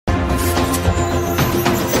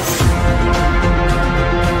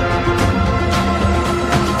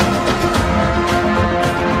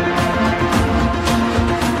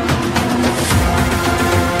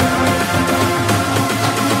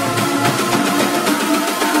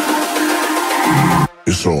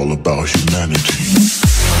It's all about humanity.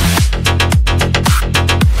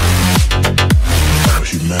 About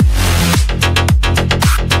humanity.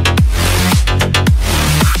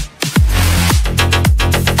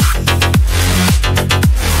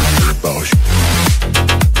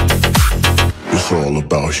 It's all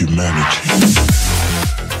about humanity.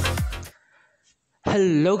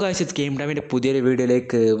 Hello guys, it's game ടൈമിൻ്റെ പുതിയൊരു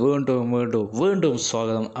വീഡിയോയിലേക്ക് വീണ്ടും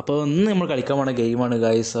സ്വാഗതം. അപ്പോൾ ഇന്ന് നമ്മൾ കളിക്കാൻ പോകുന്ന ഗെയിമാണ്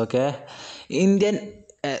ഗായ്സ്. ഓക്കെ, ഇന്ത്യൻ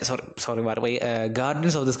സോറി മറന്നുപോയി,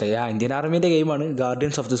 guardians of the sky. Indian ആർമീൻ്റെ ഗെയിമാണ്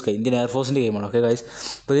guardians of the sky, Indian എയർഫോഴ്സിൻ്റെ ഗെയിമാണ്. ഓക്കെ ഗായ്സ്,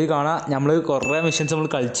 അപ്പോൾ ഇത് കാണാം. നമ്മൾ കുറേ മിഷൻസ് നമ്മൾ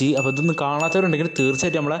കളിച്ച്. അപ്പോൾ ഇതൊന്നും കാണാത്തവരുണ്ടെങ്കിൽ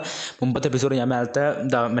തീർച്ചയായിട്ടും നമ്മളെ മുമ്പത്തെ എപ്പിസോഡ് ഞാൻ മേലത്തെ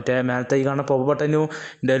ഈ കാണുന്ന പോപ്പ് ബട്ടനും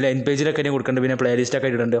എൻ്റെ ലൈൻ പേജിലൊക്കെ ഞാൻ കൊടുക്കുന്നുണ്ട്, പിന്നെ പ്ലേ ലിസ്റ്റൊക്കെ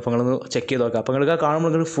ഇട്ടിട്ടുണ്ട്. അപ്പോൾ നിങ്ങളൊന്ന് ചെക്ക് ചെയ്ത് നോക്കാം. അപ്പോൾ നിങ്ങൾക്ക്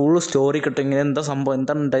കാണുമ്പോൾ നിങ്ങൾക്ക് ഫുൾ സ്റ്റോറി കിട്ടും, ഇങ്ങനെ എന്താ സംഭവം,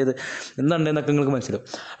 എന്താണ് ഉണ്ടായത്, എന്തുണ്ടെന്നൊക്കെ നിങ്ങൾക്ക് മനസ്സിലാവും.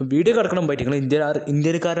 വീഡിയോ കിടക്കണം പറ്റി. നിങ്ങൾ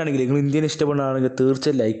ഇന്ത്യക്കാരാണെങ്കിൽ, നിങ്ങൾ ഇന്ത്യൻ ഇഷ്ടപ്പെടുന്നതാണെങ്കിൽ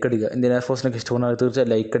തീർച്ചയായും ലൈക്ക് അടിക്കുക. ഇന്ത്യൻ എയർഫോഴ്സിനൊക്കെ ഇഷ്ടപ്പെടുന്നതാണെങ്കിൽ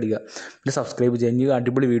തീർച്ചയായും ലൈക്ക് അടിക്കുക. പിന്നെ സബ്സ്ക്രൈബ് ചെയ്യുക. ഇനി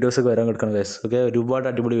അടിപൊളി വീഡിയോസൊക്കെ വരാൻ കിടക്കണം ഗൈസ്. ഓക്കെ, ഒരുപാട്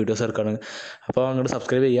അടിപൊളി വീഡിയോസ് ഇറക്കണം. അപ്പോൾ അങ്ങോട്ട്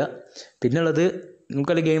സബ്സ്ക്രൈബ് ചെയ്യുക. പിന്നെ ഉള്ളത്,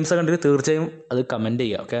 നിങ്ങൾക്ക് വല്ല ഗെയിംസ് കണ്ടിട്ട് തീർച്ചയായും അത് കമൻറ്റ്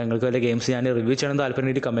ചെയ്യുക. ഓക്കെ, നിങ്ങൾക്ക് വല്ല ഗെയിംസ് ഞാൻ റിവ്യൂ ചെയ്യണം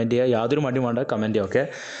താല്പര്യമായിട്ട് കമൻറ്റ് ചെയ്യുക. യാതൊരു മടിയും വേണ്ട, കമൻറ്റ് ചെയ്യുക. ഓക്കെ,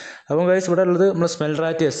 അപ്പോൾ ഗൈസ് ഇവിടെ ഉള്ളത് നമ്മൾ സ്മെൽ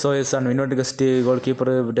റാറ്റ് SOS ആണ്. വിനോട്ട് guest, goal keeper,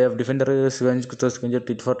 defender,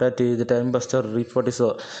 tit four tat, ഇത് ടൈം ബസ്റ്റർ, റീഫോർട്ടിസോ.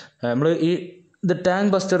 നമ്മൾ ഇത്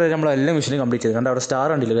ടാങ്ക് ബസ്റ്റർ വരെ നമ്മൾ എല്ലാ മിഷനും കംപ്ലീറ്റ് ചെയ്ത്. കാരണം അവിടെ സ്റ്റാർ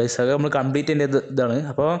ഉണ്ടല്ലോ ഗൈസ്, അത് നമ്മൾ കംപ്ലീറ്റ് ചെയ്യേണ്ട ഇതാണ്.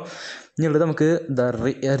 അപ്പോൾ ഇനിയുള്ളത് നമുക്ക്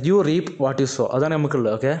യു റീപ്പ് വാട്ട് യു സോ, അതാണ് നമുക്കുള്ളത്.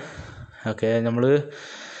 ഓക്കെ, നമ്മൾ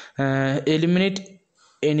eliminate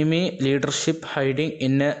enemy leadership hiding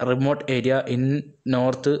in A remote area in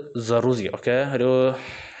north ജറൂസി. Okay, ഒരു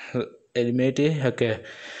എലിമിനേറ്റ്. ഓക്കെ,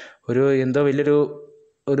 ഒരു എന്തോ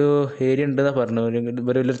ഒരു ഏരിയ ഉണ്ടെന്നാണ് പറഞ്ഞു.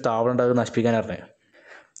 വലിയൊരു താവളം ഉണ്ടാകും, നശിപ്പിക്കാൻ പറഞ്ഞത്.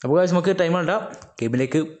 അപ്പോൾ കാശ് നമുക്ക് ടൈം വേണ്ട,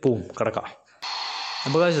 ഗെയിമിലേക്ക് പോവും, കിടക്കാം.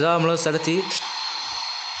 അപ്പോൾ കാശ് ഇതാ നമ്മൾ സ്ഥലത്തി.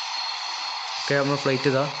 ഓക്കെ, നമ്മൾ ഫ്ലൈറ്റ്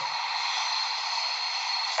ഇതാ.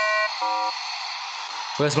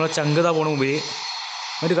 നമ്മൾ ചങ്ക് ഇതാ പോണ മുമ്പിൽ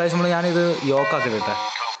ഒരു കാര്യം. ഞാനിത് യോക്കാക്കിട്ട് കേട്ടെ.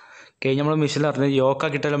 കഴിഞ്ഞ നമ്മൾ മിഷനിൽ അറിഞ്ഞത്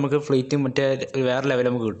യോക്കാക്കിട്ടാൽ നമുക്ക് ഫ്ലൈറ്റ് മറ്റേ വേറെ ലെവൽ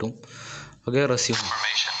നമുക്ക് കിട്ടും. Okay, resume.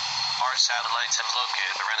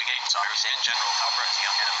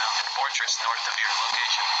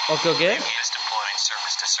 Okay okay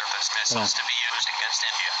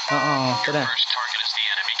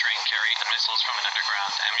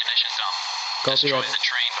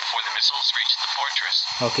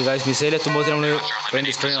okay guys, missile എത്തുമ്പോൾ നമ്മൾ ട്രെയിൻ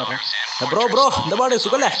ഡിസ്ട്രോയ് ചെയ്യാൻ പറഞ്ഞു. ബ്രോ എന്താ പാട്,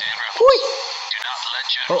 സുഖല്ലേ?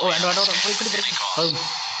 ഓ വേണ്ട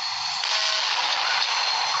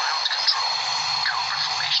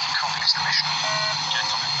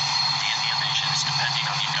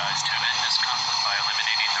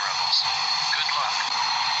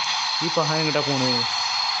ഈ പഹായം കിട്ടാൻ പോണ്.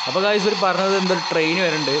 അപ്പോൾ ഗായ്സ് ഇവർ പറഞ്ഞത് എന്തൊരു ട്രെയിൻ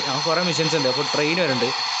വരുന്നുണ്ട്, നമുക്ക് കുറേ മിഷൻസ് ഉണ്ട്. അപ്പോൾ ട്രെയിൻ വരുന്നുണ്ട്,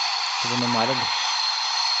 പിന്നെ മരണ്ട്.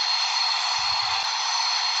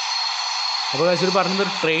 അപ്പോൾ ഗായ്സ് ഇവർ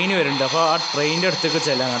പറഞ്ഞതൊരു ട്രെയിൻ വരുന്നുണ്ട്. അപ്പോൾ ആ ട്രെയിനിൻ്റെ അടുത്തേക്ക്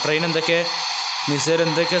ചെല്ലാം. ട്രെയിൻ എന്തൊക്കെ മിസൈൽ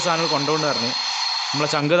എന്തൊക്കെ സാധനങ്ങൾ കൊണ്ടുകൊണ്ട് പറഞ്ഞു. നമ്മളെ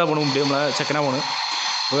ചങ്കതാ പോണു മുമ്പിൽ, നമ്മളെ ചെക്കനാ പോണ്.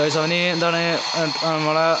 അപ്പോൾ ഗായ്സ് അവന് എന്താണ്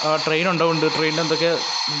നമ്മളെ ട്രെയിൻ ഉണ്ടാവുന്നുണ്ട്. ട്രെയിനിൻ്റെ എന്തൊക്കെ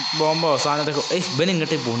ബോംബോ സാധനം എന്തൊക്കെ. ഇവൻ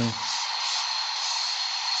ഇങ്ങോട്ടേ പോണ്.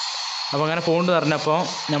 അപ്പോൾ അങ്ങനെ പോകുന്നുണ്ട് പറഞ്ഞപ്പോൾ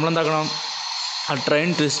നമ്മളെന്താക്കണം, ആ ട്രെയിൻ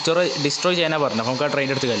ഡിസ്ട്രോയ് ചെയ്യാനാണ് പറഞ്ഞത്. അപ്പോൾ നമുക്ക് ആ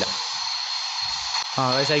ട്രെയിൻ്റെ അടുത്ത് കല്ല.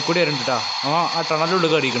 സൈക്കൂടി വരുന്നുണ്ട് കേട്ടോ. ആ ടണലിൻ്റെ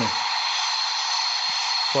ഉള്ളിൽ കയറിയിരിക്കണ്,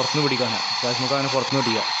 പുറത്തുനിന്ന് പിടിക്കാനാണ്. നമുക്ക് അങ്ങനെ പുറത്തുനിന്ന്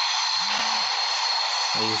പിടിക്കാം.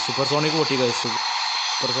 സൂപ്പർ സോണിക്ക് പൊട്ടി ഗൈസ്.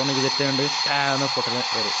 സൂപ്പർ സോണിക്ക് ജെറ്റ് ഉണ്ട് എന്ന് പൊട്ടൽ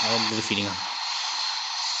കയറി. അതൊരു ഫീലിംഗാണ്.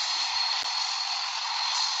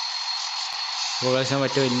 അപ്പോൾ ഗൈസ് ഞാൻ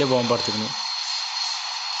മറ്റേ വലിയ ബോംബ് എടുത്തിരുന്നു.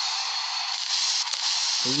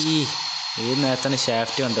 ഏത് നേരത്താണ്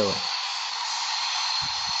ഷാഫ്റ്റ് കണ്ടോ?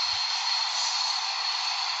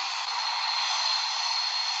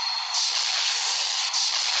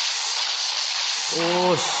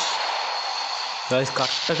 ഗൈസ്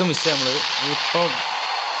കട്ടൊക്കെ മിസ് ചെയ്യാം നമ്മൾ. ഇപ്പോൾ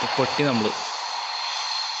പൊട്ടി നമ്മൾ.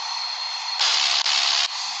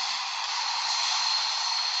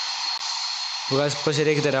 ഗൈസ് ഇപ്പോൾ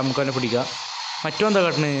ശരിയാക്കി തരാം, നമുക്ക് അവനെ പിടിക്കാം. മറ്റെന്താ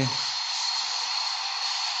കാട്ടണ്?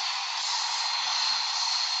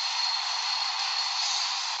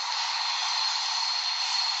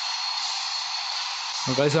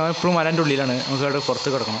 ഗൈസ് അവൻ ഇപ്പോഴും മരൻ്റെ ഉള്ളിലാണ്, നമുക്ക് അവിടെ പുറത്ത്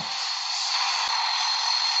കിടക്കണം.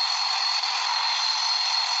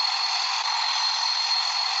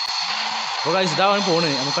 അപ്പോൾ ഗൈസ് ഇതാ അവൻ പോണ്,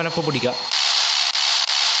 നമുക്ക് അവനെപ്പോൾ പിടിക്കാം.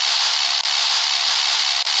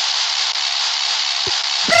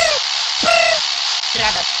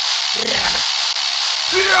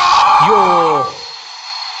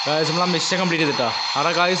 ഗൈസ് നമ്മൾ ആ മിഷൻ കംപ്ലീറ്റ് ചെയ്തിട്ടാ.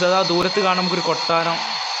 അവിടെ ഗൈസ് അതാ ദൂരത്ത് കാണാൻ നമുക്കൊരു കൊട്ടാരം.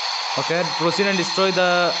 Okay, proceed and destroy the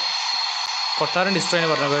കൊട്ടാരം ഡിസ്ട്രോയ്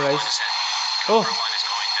എന്ന് പറഞ്ഞു ഗൈസ്.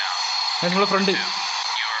 നമ്മളെ ഫ്രണ്ട്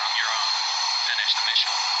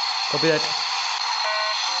കോപ്പി ദാറ്റ്.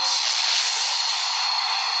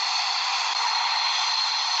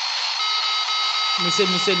 മിസൈൽ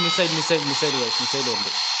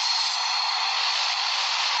ഉണ്ട്.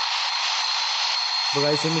 അപ്പോൾ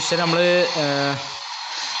ഗൈസ് ഈ മിഷൻ നമ്മൾ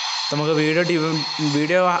നമുക്ക്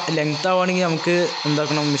വീഡിയോ ലെങ്ത് ആവുകയാണെങ്കിൽ നമുക്ക്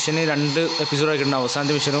എന്താക്കണം, മിഷന് 2 എപ്പിസോഡ് ആക്കിയിട്ടുണ്ട്.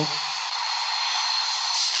 അവസാനത്തെ മിഷനും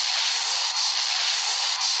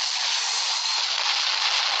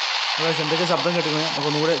എന്തൊക്കെ ശബ്ദം കേട്ടിരുന്നത്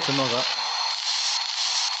നമുക്കൊന്നുകൂടെ ചെന്ന് നോക്കാം.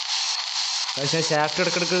 ഗൈസ് ഞാൻ ഷാഫ്റ്റ്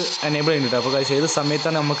ഇടയ്ക്കിടയ്ക്ക് എനേബിൾ ചെയ്യുന്നുണ്ട്. അപ്പോൾ ഗൈസ് ഏത്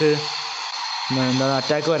സമയത്താണ് നമുക്ക്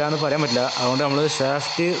അറ്റാക്ക് വരാമെന്ന് പറയാൻ പറ്റില്ല. അതുകൊണ്ട് നമ്മൾ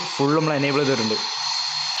ഷാഫ്റ്റ് ഫുൾ നമ്മൾ എനേബിൾ ചെയ്തിട്ടുണ്ട്.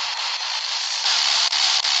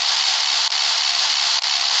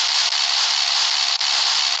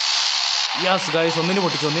 യെസ് ഗൈസ് ഒന്നിന്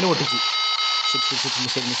പൊട്ടിച്ച്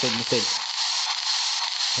മിസൈൽ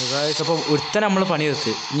ഗൈസ്. അപ്പോൾ ഒരുത്തനെ നമ്മൾ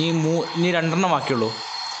പണിയെടുത്ത് ഇനി 2 ബാക്കിയുള്ളൂ.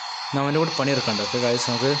 അവൻ്റെ കൂടെ പണിയെടുക്കണ്ട. ഓക്കെ ഗൈസ്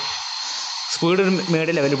നമുക്ക് സ്പീഡ് ഒരു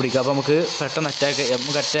മേഡിയ ലെവലിൽ പിടിക്കുക. അപ്പോൾ നമുക്ക് പെട്ടെന്ന് അറ്റാക്ക്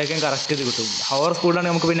ചെയ്യാൻ കറക്റ്റ് ചെയ്ത് കിട്ടും. ഹവർ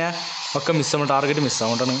സ്പീഡാണെങ്കിൽ നമുക്ക് പിന്നെ ഒക്കെ മിസ്സാവും, ടാർഗറ്റ്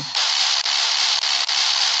മിസ്സാവും. അതുകൊണ്ടാണ്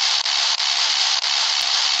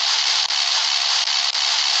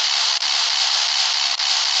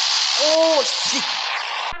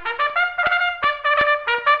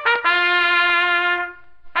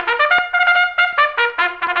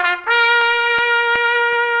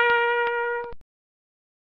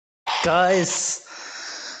ഗൈസ്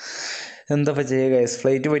എന്താ ചെയ്യുക ഗൈസ്,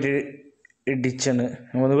 ഫ്ലൈറ്റ് പോയിട്ട് ഇടിച്ചാണ്.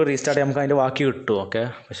 നമുക്ക് റീസ്റ്റാർട്ട് ചെയ്യാം, നമുക്ക് അതിൻ്റെ ബാക്കി കിട്ടും. ഓക്കെ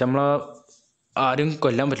പക്ഷെ നമ്മൾ ആരും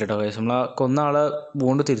കൊല്ലാൻ പറ്റില്ല കേട്ടോ ഗൈസ്. നമ്മൾ കൊന്ന ആളെ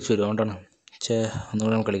വീണ്ടും തിരിച്ചു വരും. അതുകൊണ്ടാണ്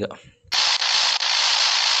ഒന്നുകൂടെ നമുക്ക് കളിക്കാം.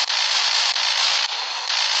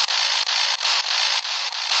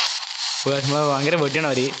 അപ്പോൾ ഗൈസ് നമ്മൾ ഭയങ്കര വെടിയാണ്,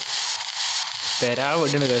 അവർ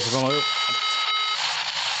വെടിയാണ് ഗൈസ്. അപ്പോൾ നമ്മൾ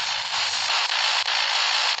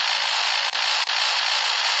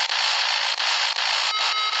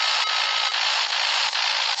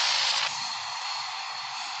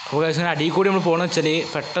അപ്പോൾ ഗൈസ് അടിയിൽ കൂടി നമ്മൾ പോകണമെന്ന് വെച്ചാൽ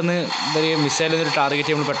പെട്ടെന്ന് മിസൈൽ ഒരു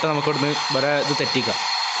ടാർഗറ്റ് നമ്മൾ പെട്ടെന്ന് നമുക്ക് ഇവിടുന്ന് വേറെ ഇത് തെറ്റിക്കാം.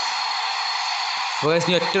 അപ്പോൾ ഗൈസ്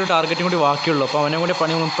ഇനി ഒറ്റൊരു ടാർഗറ്റും കൂടി ബാക്കിയുള്ളൂ. അപ്പോൾ അവനെ കൂടി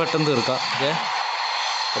പണി നമുക്ക് പെട്ടെന്ന് തീർക്കാം. ഓക്കെ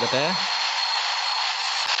അതൊക്കെ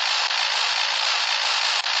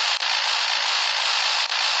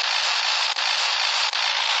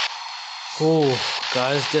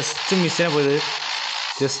ഗൈസ് ജസ്റ്റ് മിസ്സിനാ പോയത്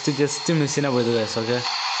ഗൈസ്. ഓക്കെ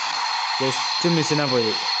ജസ്റ്റ് മിസ്സിനാ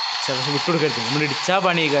പോയത്. പക്ഷെ വിട്ടുകൊടുക്കരുത്, നമ്മൾ ഇടിച്ചാൽ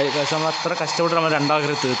പണി ഗൈസ്. നമ്മൾ അത്ര കഷ്ടപ്പെട്ട് നമ്മൾ 2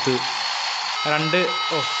 ആൾക്കാരെ തീർത്ത്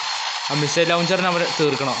ആ മിസൈൽ ലൗഞ്ചറിനെ അവർ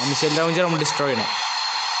തീർക്കണം. ആ മിസൈൽ ലൗഞ്ചർ നമ്മൾ ഡിസ്ട്രോയ് ചെയ്യണം.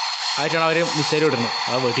 ആയിട്ടാണ് അവർ മിസൈൽ ഇടുന്നത്.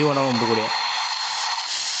 ആ വെടി പോകണം മുമ്പ് കൂടിയ.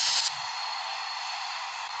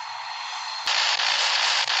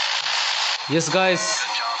 Yes guys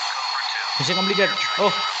mission completed.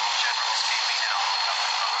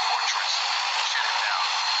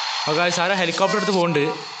 Guys ആരോ ഹെലികോപ്റ്റർ എടുത്ത് പോകുന്നുണ്ട്.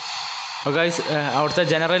 ഗൈസ് അവിടുത്തെ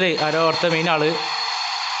ജനറൽ അവിടുത്തെ മെയിൻ ആൾ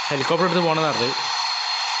ഹെലികോപ്റ്റർ എടുത്ത് പോകണമെന്ന് പറഞ്ഞത്.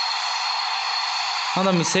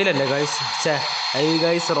 അതാ മിസൈലല്ലേ ഗൈസ്,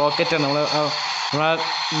 ഗൈസ് റോക്കറ്റാണ്. നമ്മളെ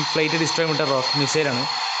ഫ്ലൈറ്റ് ഡിസ്ട്രോയ് ചെയ്തിട്ട മിസൈലാണ്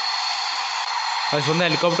ഗൈസ്. ഒന്ന്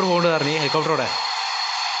ഹെലികോപ്റ്റർ പോകുന്നുണ്ട് പറഞ്ഞു. ഹെലികോപ്റ്റർ അവിടെ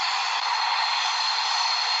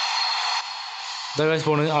ഇതാ ഗൈസ്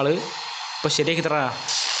പോണ് ആള്. ഇപ്പോൾ ശരിയാക്കി തരാ.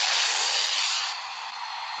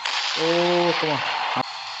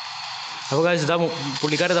 അപ്പോൾ ഗൈസ് ഇതാ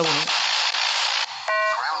പുള്ളിക്കാരിതാ പോണു.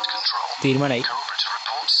 തീരുമാനമായി.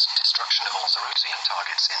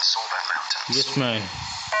 Yes man.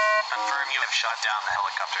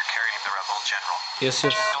 Yes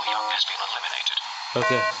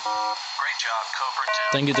okay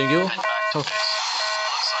thank you.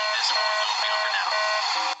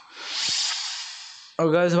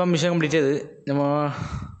 അപ്പോൾ ഗൈസ് ഇപ്പം മിഷൻ കംപ്ലീറ്റ് ചെയ്ത്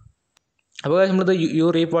അപ്പോൾ ഗൈസ് നമ്മളിത് യു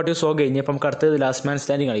റീപ്പ് വാട്ട് യു സോ കഴിഞ്ഞ് അപ്പം നമുക്ക് അടുത്തത് ലാസ്റ്റ് മാൻ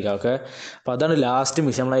സ്റ്റാൻഡിങ് കളിക്കാം. ഓക്കെ അപ്പോൾ അതാണ് ലാസ്റ്റ്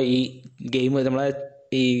മിഷൻ നമ്മളെ ഈ ഗെയിം, നമ്മളെ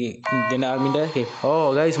ഈ ഇന്ത്യൻ ആർമീൻ്റെ ഗെയിം.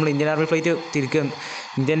 ഗൈസ് നമ്മൾ ഇന്ത്യൻ ആർമി ഫ്ലൈറ്റ് തിരിക്കുക,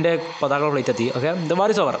 ഇന്ത്യൻ്റെ പതാക ഫ്ലൈറ്റ് എത്തി. Okay the war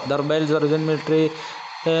is over. The rebel surgeon military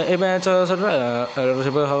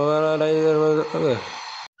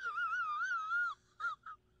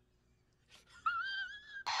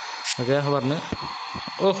okay പറഞ്ഞ്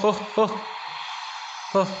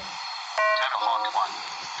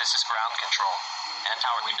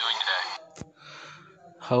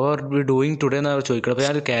how are V doing today എന്നാണ് ചോദിക്കണം. അപ്പോൾ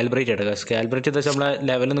ഞാൻ കാലിബ്രേറ്റ് ചെയ്യട്ടെ ഗൈസ്. കാലിബ്രേറ്റ് ചെയ്താൽ വെച്ചാൽ നമ്മളെ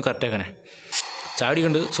ലെവലൊന്ന് കറക്റ്റ് ആക്കണേ.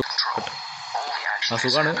 ചാടിയുണ്ട്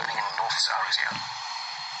സുഖമാണ്.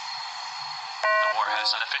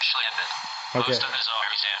 ഓക്കെ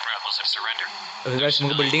ഗൈസ്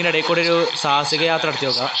നമുക്ക് ബിൽഡിങ്ങിൻ്റെ ഇടയിൽ കൂടെ ഒരു സാഹസിക യാത്ര നടത്തി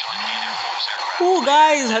നോക്കാം.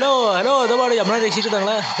 ഗൈസ് ഹലോ ഇതപാട് നമ്മളെ രക്ഷിച്ചു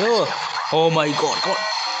നിങ്ങളെ. മൈ ഗോഡ്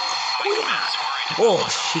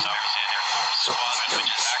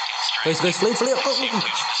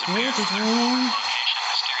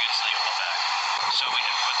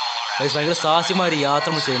ഭയങ്കര സാഹസികമായ യാത്ര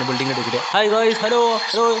നമ്മൾ ചെയ്യുന്നു ബിൽഡിങ്ങിൻ്റെ ഇടയിൽ കൂടെ. ഹായ് ഗൈസ് ഹലോ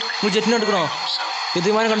നിങ്ങൾ ജെറ്റിന് എടുക്കണോ?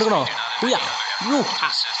 യുദ്ധവിമാനം കണ്ടുക്കണോ?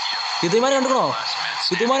 യുദ്ധവിമാനം കണ്ടുക്കണോ?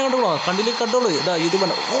 യുദ്ധവിമാനം കണ്ടുക്കണോ? കണ്ടില്ല കണ്ടോളൂ. ഇതാ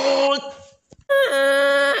യുദ്ധവിമാനം.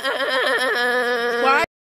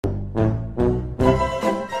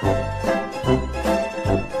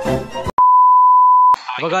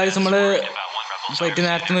 അപ്പോൾ കാര്യം നമ്മൾ ഫൈറ്റ്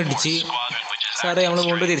നേരത്തെ നിന്ന് ഇടിച്ച് സാറേ നമ്മൾ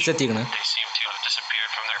കൊണ്ട് തിരിച്ചെത്തിക്കണ്.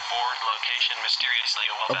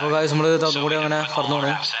 അപ്പോൾ കാര്യം നമ്മൾ തന്നുകൂടി അങ്ങനെ പറഞ്ഞു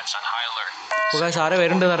പോണേ. അപ്പോൾ കാര്യം സാറേ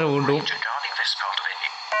വരുന്നുണ്ട് സാറേ വീണ്ടും.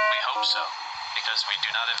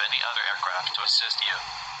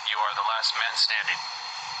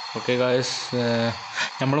 ഓക്കെ ഗായ്സ്,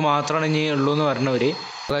 നമ്മൾ മാത്രമാണ് ഇനി ഉള്ളൂ എന്ന് പറഞ്ഞവർ.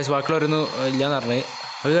 ഗായ്സ് ബാക്കിയുള്ളവരൊന്നും ഇല്ലയെന്ന് പറഞ്ഞത്.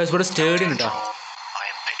 അത് ഗായ്സ് ഇവിടെ സ്റ്റേഡിയം കേട്ടോ.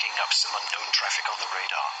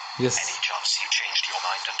 യെസ്,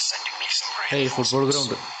 ഏയ് ഫുട്ബോൾ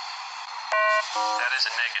ഗ്രൗണ്ട്,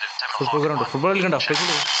 ഫുട്ബോൾ കളിക്കണ്ട.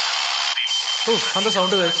 ഓ എന്താ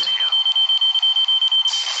sound guys.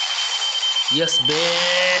 Yes bay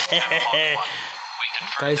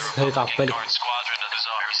guys, ഒരു കപ്പൽ.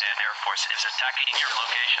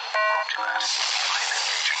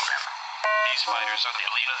 These fighters are the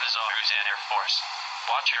elite of the Zarusan Air Force.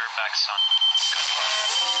 Watch your back, son.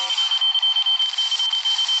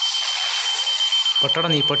 പെട്ടടാ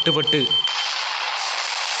നീ, പെട്ട്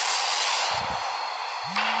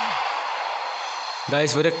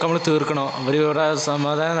ഗായ്സ്. ഇവരൊക്കെ നമ്മൾ തീർക്കണോ? അവർ ഇവിടെ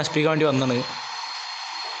സമാധാനം നശിപ്പിക്കാൻ വേണ്ടി വന്നാണ്.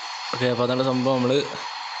 ഓക്കെ, അപ്പോൾ അതാണ് സംഭവം. നമ്മൾ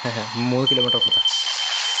 3 കിലോമീറ്റർ അപ്പുറത്താണ്.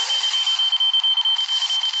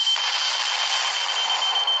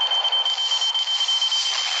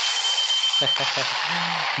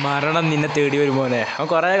 മരണം നിന്നെ തേടി വരുമോനെ. അവൻ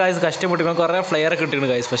കുറേ ഗായ്സ് കഷ്ടപ്പെട്ടു, അവൻ കുറേ ഫ്ലെയറൊക്കെ കിട്ടിയാണ്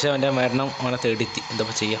ഗായ്സ്. പക്ഷേ അവൻ്റെ മരണം അവനെ തേടിയെത്തി. എന്താ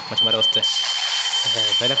ചെയ്യാം മറ്റേ അവസ്ഥ.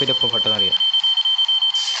 വില പിന്നെ ഇപ്പോൾ പെട്ടെന്ന് അറിയാം.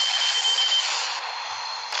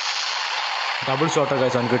 ഡബിൾ ഷോട്ടോ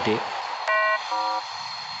ഗായ്സ് അവൻ കിട്ടി.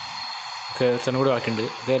 ഓക്കെ, തന്നെ കൂടി ബാക്കിയുണ്ട്.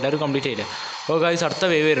 ഓക്കെ, എല്ലാവരും കംപ്ലീറ്റ് ചെയ്യില്ല. ഓ ഗായ്സ്, അടുത്ത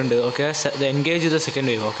വേവ് വരുന്നുണ്ട്. ഓക്കെ, എൻഗേജ് ചെയ്ത സെക്കൻഡ്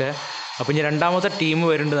വേവ്. ഓക്കെ, അപ്പോൾ ഇനി രണ്ടാമത്തെ ടീം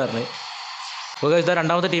വരുന്നുണ്ടെന്ന് പറഞ്ഞ്. ഓ ഗായ്സ്, ഇതാ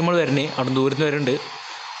രണ്ടാമത്തെ ടീമുകൾ വരുന്നത്. അവിടെ ദൂരത്ത് നിന്ന് വരുന്നുണ്ട്.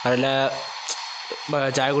 അതല്ല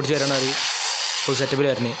ചായ കുടിച്ച് വരണം. അത് ഫുൾ സെറ്റപ്പിൽ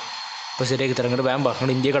വരണേ. ഇപ്പോൾ ശരിയാക്കി തരാം. ഇങ്ങോട്ട് വേമ്പ,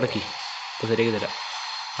 അങ്ങോട്ട് ഇന്ത്യ കിടക്കി. ഇപ്പോൾ ശരിയാക്കി തരാം.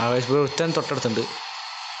 ആ ഗായ്സ്, ഇപ്പോൾ ഒരുത്തൻ തൊട്ടടുത്തുണ്ട്.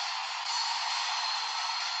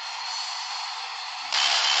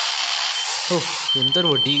 ഓ എന്തൊരു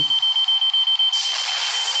വടി.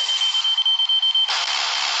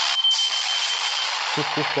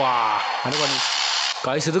 അങ്ങനെ പണി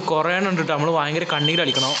ഗായ്സ്. ഇത് കുറേ എണ്ണം ഉണ്ട് കേട്ടോ. നമ്മൾ ഭയങ്കര കണ്ണീര്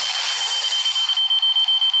അടിക്കണം.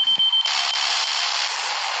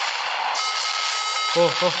 ഓ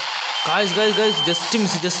ഓ ഗായ്സ്,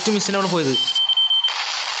 ജസ്റ്റ് മിസ്സിനാണ് പോയത്.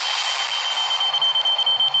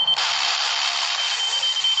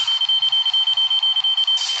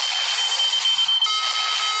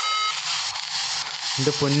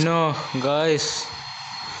 എൻ്റെ പൊന്നോ ഗായ്സ്,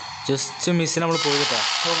 ജസ്റ്റ് മിസ്സിന് നമ്മൾ പോയിട്ടാ.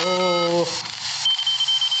 ഓ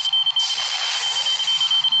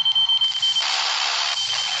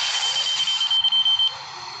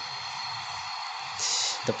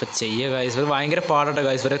ഇതപ്പോൾ ചെയ്യുക ഗായ്സ്. ഇത് ഭയങ്കര പാടട്ടെ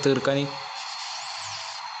ഗായ്സ് വരെ തീർക്കാൻ.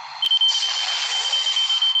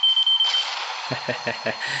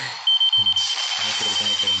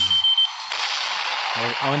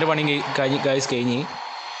 അവൻ്റെ പണി ഗായ്സ് കഴിഞ്ഞ്.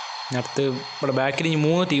 അടുത്ത് ഇവിടെ ബാക്കിൽ ഇനി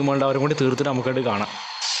 3 ടീമുകളുണ്ട്. അവരും കൂടി തീർത്തിട്ട് നമുക്കായിട്ട് കാണാം.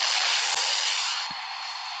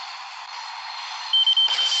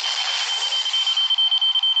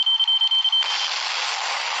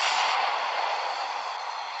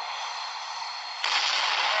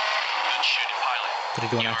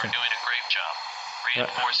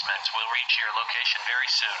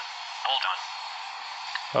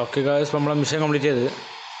 ഓക്കെ ഗായ്സ്, നമ്മളെ മിഷൻ കംപ്ലീറ്റ് ചെയ്ത്.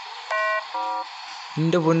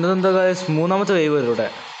 എൻ്റെ പൊന്നതെന്താ ഗായ്സ്, 3ാമത്തെ വേവ് വരും ഇവിടെ.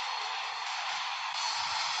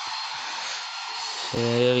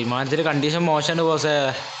 വിമാനത്തിൻ്റെ കണ്ടീഷൻ മോശമാണ് ബോസേ.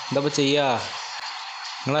 എന്താ ഇപ്പോൾ ചെയ്യുക?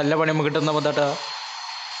 നിങ്ങളെല്ലാ പണി നമുക്ക് കിട്ടുന്ന പത്താട്ടാ.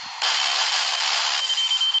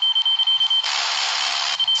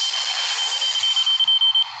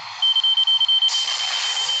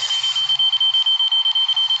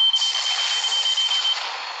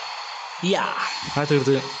 ആ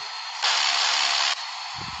തീർത്ത്.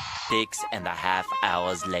 6.5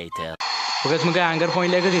 hours later. ഓക്കെ, നമുക്ക് ആങ്കർ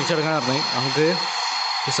പോയിന്റിലേക്ക് തിരിച്ചടക്കാൻ പറഞ്ഞു. നമുക്ക്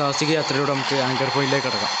സാഹസിക യാത്രയിലൂടെ നമുക്ക് ആങ്കർ പോയിന്റിലേക്ക്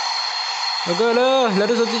കിടക്കാം. ഓക്കെ, ഹലോ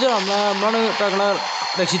എല്ലാവരും ശ്രദ്ധിച്ചോ? നമ്മളാണ് ഞങ്ങളെ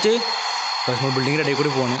രക്ഷിച്ച് നമ്മൾ ബിൽഡിങ്ങിൻ്റെ ഇടയിൽ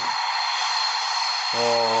കൂടി പോവാണ്.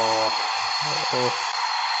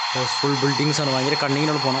 ഫുൾ ബിൽഡിങ്സാണ്. ഭയങ്കര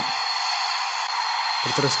കണ്ണിങ്ങിനോട് പോകണം.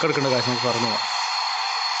 ഇവിടുത്തെ റിസ്ക് എടുക്കേണ്ട കാശ് നമുക്ക് പറഞ്ഞു പോവാം.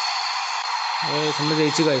 നമ്മൾ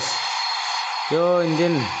ജയിച്ചു ഗായ്സ്. യോ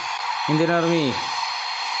ഇന്ത്യൻ ആർമി,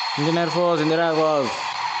 ഇന്ത്യൻ എയർഫോഴ്സ്,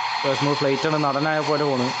 നമ്മൾ ഫ്ലൈറ്റാണ് നടനായ പോലെ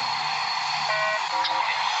പോണ്.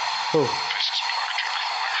 ഓ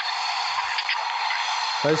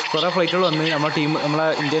ഗൈസ് കുറേ ഫ്ലൈറ്റുകൾ വന്ന് നമ്മുടെ ടീം നമ്മളെ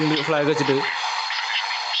ഇന്ത്യൻ ഫ്ലാഗ് വെച്ചിട്ട്.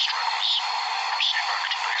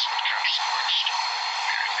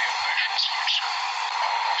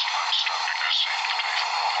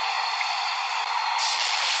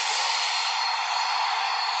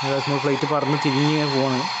 ഫ്ലൈറ്റ് പറന്ന് തിരിഞ്ഞ്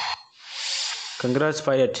പോവാണ്. Congrats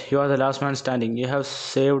pilot, you are the last man standing. You have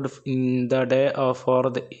saved in the day for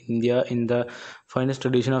the India in the finest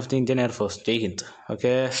tradition of the Indian Air Force. Jai Hind.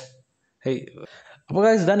 Okay. Hey. അപ്പോൾ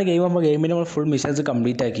guys ഇതാണ് game. അപ്പോൾ ഗെയിമിൽ നമ്മൾ full missions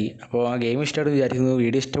complete ആക്കി. അപ്പോൾ ആ game ഇഷ്ടമായിട്ട് വിചാരിക്കുന്നു.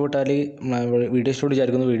 വീഡിയോ ഇഷ്ടപ്പെട്ടാൽ വീഡിയോ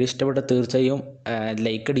ഇഷ്ടപ്പെട്ടാൽ തീർച്ചയായും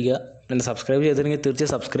ലൈക്ക് അടിക്കുക. പിന്നെ സബ്സ്ക്രൈബ് ചെയ്തിട്ടുണ്ടെങ്കിൽ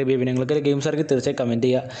തീർച്ചയായും സബ്സ്ക്രൈബ് ചെയ്യുക. പിന്നെ നിങ്ങൾക്ക് ഗെയിംസ് ആണെങ്കിൽ തീർച്ചയായും കമൻറ്റ്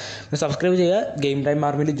ചെയ്യുക. പിന്നെ സബ്സ്ക്രൈബ് ചെയ്യുക. ഗെയിം ടൈം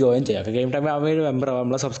ആർമിയിൽ ജോയിൻ ചെയ്യുക. ഗെയിം ടൈം ആർമിയിൽ മെമ്പർ ആവാം.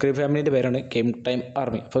 നമ്മളെ സബ്സ്ക്രൈബ് ഫാമിലിൻ്റെ പേരാണ് ഗെയിം ടൈം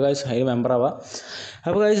ആർമി. അപ്പോൾ ഗൈസ് അതിൽ മെമ്പർ ആവാം.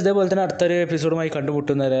 അപ്പോൾ ഗൈസ് ഇതേപോലെ തന്നെ അടുത്തൊരു എപ്പിസോഡുമായി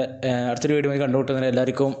അടുത്തൊരു വീഡിയോയുമായി കണ്ടുമുട്ടുന്നവരെ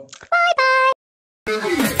എല്ലാവർക്കും